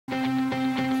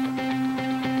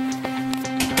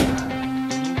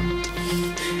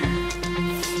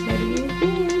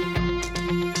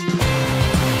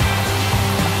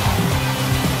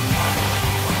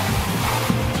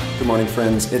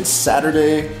friends. It's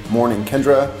Saturday morning.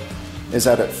 Kendra is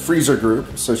at a freezer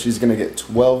group, so she's gonna get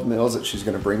 12 meals that she's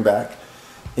gonna bring back.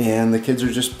 And the kids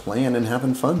are just playing and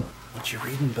having fun. What you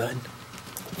reading, bud?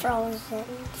 Frozen.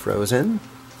 Frozen?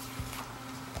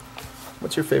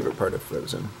 What's your favorite part of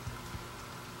Frozen?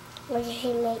 When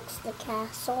she makes the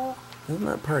castle. Isn't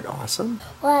that part awesome?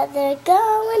 What they're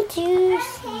going to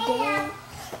do,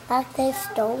 like they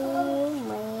stole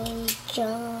my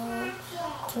job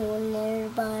to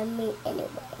nearby me anyway.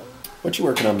 What you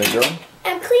working on, big girl?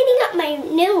 I'm cleaning up my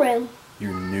new room.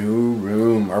 Your new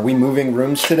room. Are we moving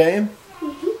rooms today?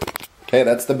 Okay,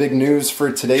 that's the big news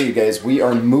for today, you guys. We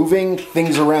are moving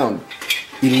things around.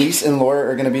 Elise and Laura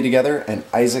are gonna be together, and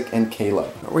Isaac and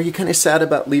Caleb. Were you kind of sad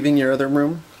about leaving your other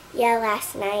room? Yeah,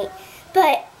 last night.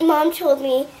 But Mom told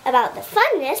me about the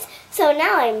funness, so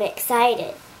now I'm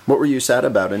excited. What were you sad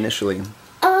about initially?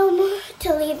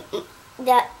 To leave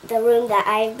the room that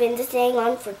I've been staying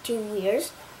on for 2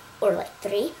 years, or like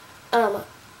 3. I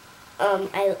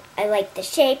liked the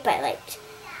shape. I liked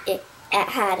it. It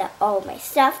had all my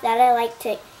stuff that I like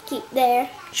to keep there.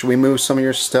 Should we move some of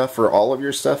your stuff or all of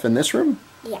your stuff in this room?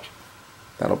 Yeah.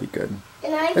 That'll be good.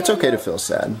 And It's okay to feel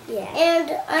sad. Yeah.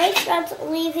 And I stopped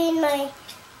leaving my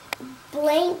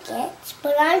blankets,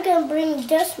 but I'm going to bring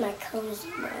just my cozy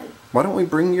one. Why don't we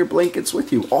bring your blankets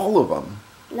with you? All of them.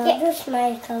 No, just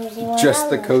my cozy one. Just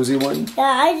the cozy one? Yeah,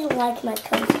 I just like my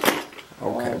cozy one.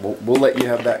 Okay, we'll let you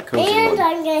have that cozy and one.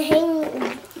 I'm going to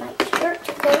hang my shirt,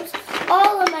 clothes,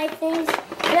 all of my things,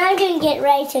 and I'm going to get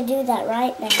ready to do that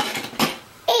right now.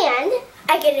 And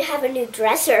I'm going to have a new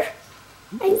dresser.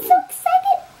 I'm so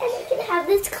excited. And I'm going to have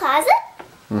this closet.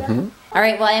 All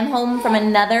right, well, I am home from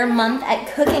another month at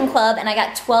Cooking Club, and I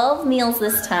got 12 meals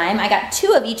this time. I got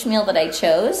 2 of each meal that I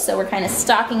chose, so we're kind of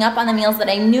stocking up on the meals that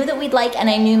I knew that we'd like and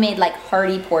I knew made like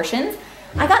hearty portions.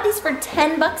 I got these for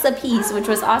 10 bucks a piece, which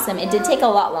was awesome. It did take a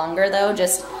lot longer though,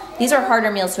 these are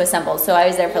harder meals to assemble, so I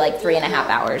was there for like 3.5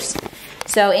 hours.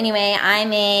 So anyway, I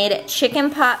made chicken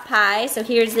pot pie, so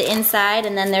here's the inside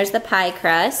and then there's the pie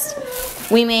crust.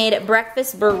 We made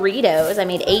breakfast burritos. I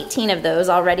made 18 of those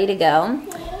all ready to go.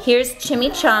 Here's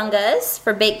chimichangas,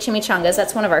 for baked chimichangas.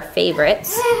 That's one of our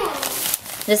favorites.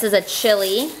 This is a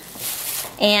chili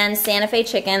and Santa Fe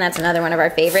chicken. That's another one of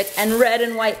our favorites. And red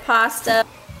and white pasta.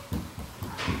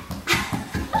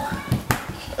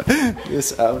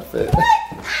 This outfit.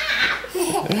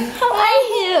 How are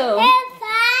you?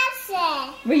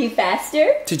 Were you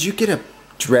faster? Did you get a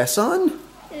dress on?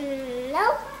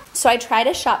 Nope. So I try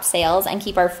to shop sales and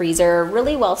keep our freezer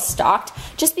really well stocked,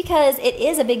 just because it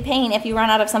is a big pain if you run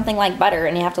out of something like butter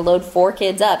and you have to load 4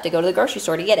 kids up to go to the grocery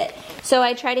store to get it. So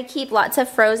I try to keep lots of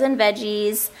frozen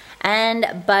veggies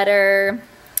and butter,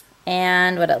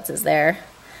 and what else is there?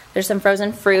 There's some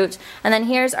frozen fruit, and then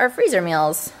here's our freezer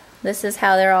meals. This is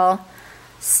how they're all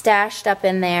stashed up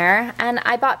in there. And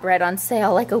I bought bread on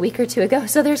sale like a week or 2 ago,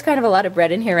 so there's kind of a lot of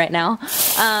bread in here right now.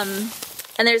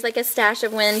 And there's like a stash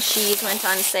of when cheese went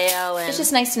on sale. And it's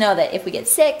just nice to know that if we get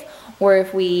sick or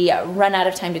if we run out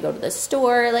of time to go to the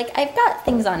store, like I've got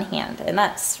things on hand, and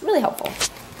that's really helpful.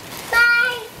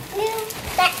 My new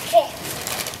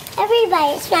mattress.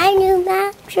 Everybody, it's my new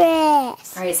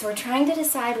mattress. All right, so we're trying to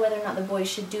decide whether or not the boys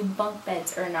should do bunk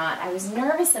beds or not. I was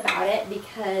nervous about it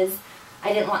because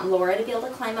I didn't want Laura to be able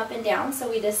to climb up and down, so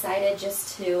we decided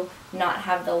just to not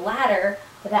have the ladder,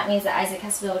 but that means that Isaac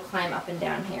has to be able to climb up and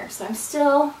down here. So I'm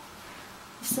still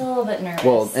a little bit nervous.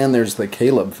 Well, and there's the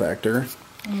Caleb factor.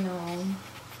 I know.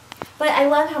 But I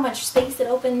love how much space it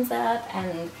opens up,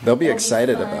 and they'll be it'll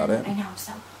excited fun. about it. I know,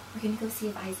 so we're gonna go see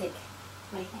if Isaac,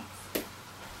 what he thinks.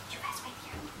 You guys wait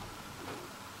here.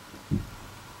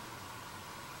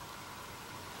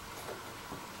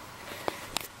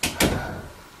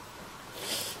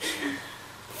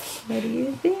 What do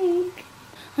you think?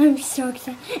 I'm so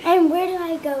excited. And where do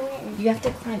I go in? You have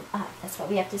to climb up. That's what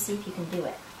we have to see if you can do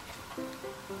it.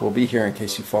 We'll be here in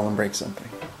case you fall and break something.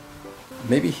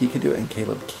 Maybe he could do it and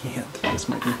Caleb can't. This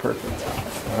might be perfect.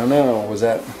 I don't know. Was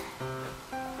that...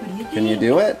 What do you think? Can you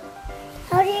do it?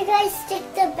 How do you guys stick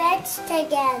the beds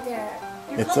together?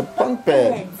 It's a bunk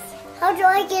bed. How do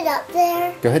I get up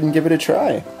there? Go ahead and give it a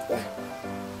try.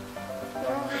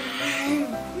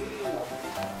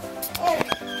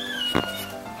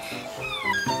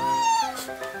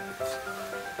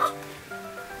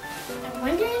 I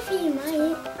wonder if he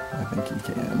might. I think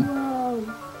he can.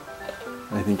 Whoa.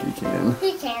 I think he can.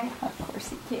 He can. Of course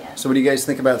he can. So what do you guys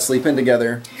think about sleeping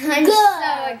together? I'm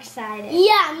so excited.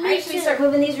 Yeah, me Alright, should we start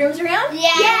moving these rooms around?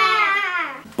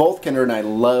 Yeah. Both Kendra and I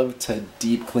love to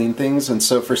deep clean things, and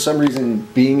so for some reason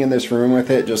being in this room with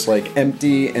it just like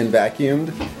empty and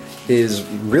vacuumed is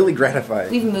really gratifying.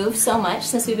 We've moved so much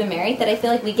since we've been married that I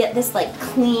feel like we get this like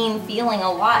clean feeling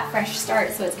a lot, fresh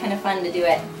start, so it's kind of fun to do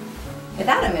it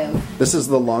without a move. This is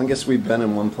the longest we've been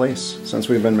in one place since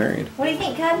we've been married. What do you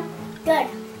think, Cub? Good.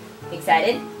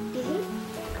 Excited?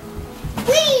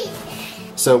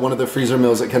 So one of the freezer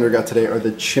meals that Kendra got today are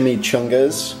the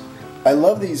chimichangas. I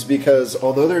love these because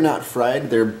although they're not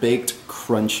fried, they're baked,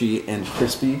 crunchy, and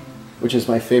crispy, which is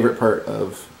my favorite part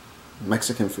of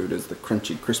Mexican food, is the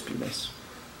crunchy crispiness.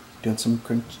 Doing some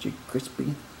crunchy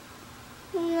crispy?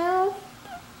 No.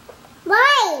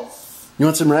 Rice. You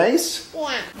want some rice?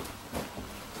 Yeah.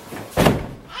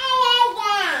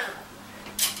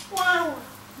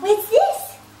 What's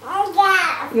this?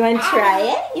 You want to try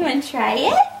it? You want to try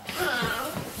it?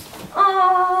 Oh,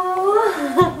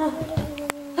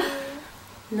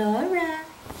 Laura.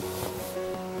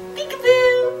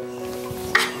 Peekaboo.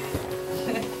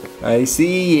 I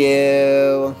see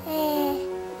you.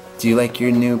 Do you like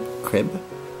your new crib?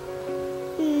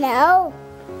 No.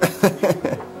 Do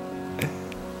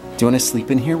you want to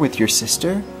sleep in here with your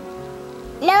sister?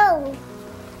 No.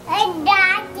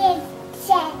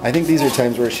 I think these are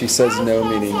times where she says no,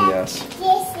 meaning yes.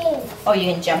 Oh,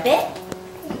 you can jump it?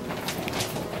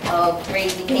 Oh,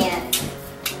 crazy pants.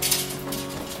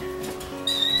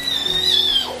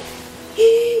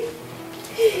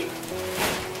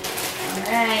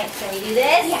 Alright, can we do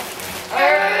this?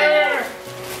 Yeah.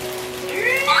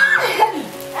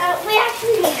 We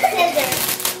actually need scissors.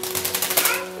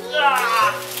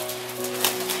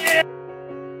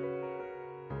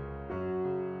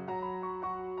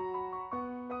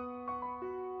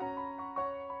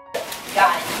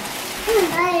 Got it.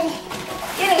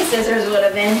 Getting scissors would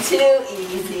have been too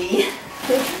easy.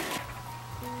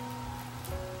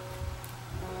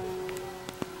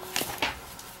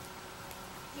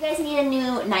 You guys need a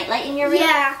new nightlight in your room?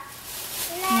 Yeah.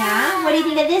 Yeah? What do you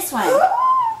think of this one? No,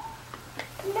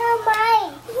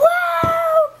 mine.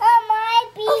 Wow! Mine.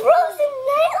 A frozen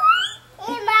nightlight?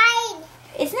 It's mine.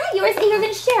 It's not yours. You're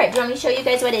going to share it. Do you want me to show you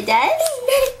guys what it does?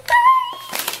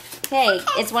 Okay,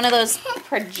 it's one of those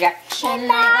projection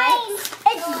nightlights.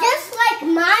 It's just like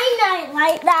my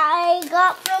nightlight that I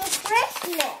got from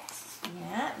Christmas.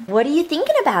 Yeah. What are you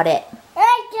thinking about it?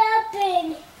 I'm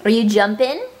jumping. Are you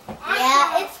jumping?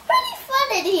 Yeah, it's pretty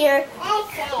fun in here.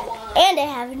 And I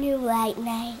have a new light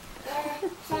night.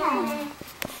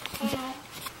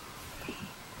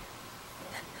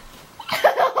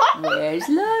 Where's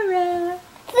Laura?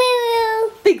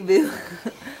 Boo. Big boo.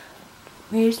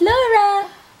 Where's Laura?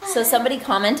 So somebody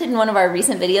commented in one of our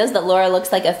recent videos that Laura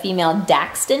looks like a female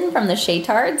Daxton from the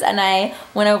Shaytards, and I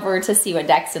went over to see what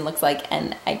Daxton looks like,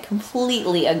 and I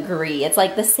completely agree. It's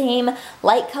like the same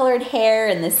light-colored hair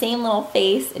and the same little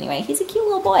face. Anyway, he's a cute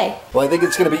little boy. Well, I think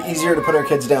it's going to be easier to put our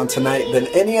kids down tonight than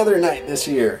any other night this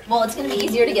year. Well, it's going to be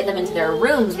easier to get them into their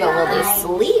rooms, but will they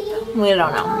sleep? We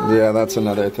don't know. Yeah, that's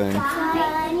another thing.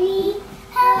 Honey,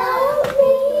 help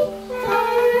me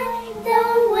find the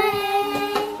way.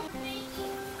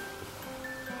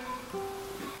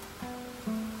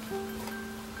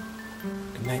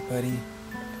 Good night, buddy.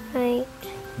 Right.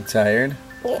 You tired?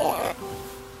 Yeah.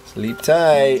 Sleep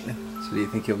tight. So do you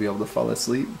think you'll be able to fall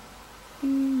asleep?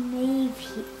 Maybe.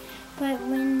 But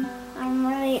when I'm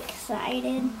really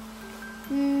excited,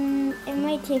 it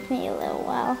might take me a little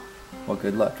while. Well,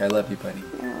 good luck. I love you, buddy.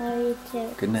 I love you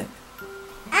too. Good night.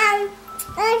 I'm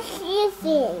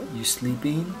sleeping. You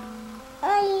sleeping?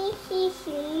 I'm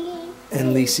sleeping.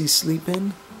 And Lacey's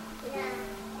sleeping? Yeah.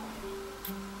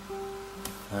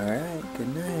 Alright,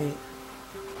 good night.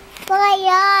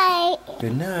 Bye.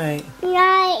 Good night.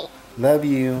 Night. Love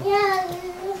you.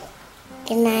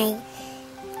 Good night.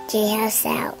 Jhouse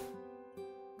out.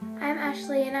 I'm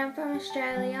Ashley and I'm from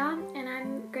Australia and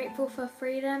I'm grateful for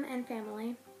freedom and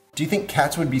family. Do you think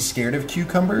cats would be scared of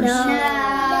cucumbers? No.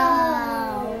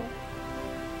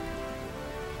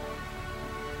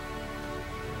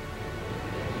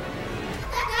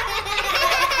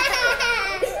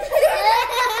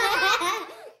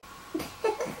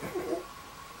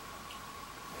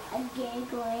 A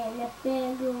giggle and a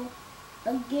giggle,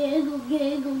 a giggle,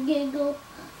 giggle, giggle,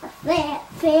 a fat,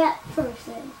 fat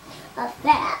person, a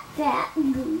fat, fat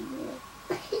Google.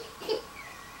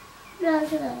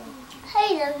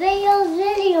 Hey, the video's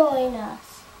in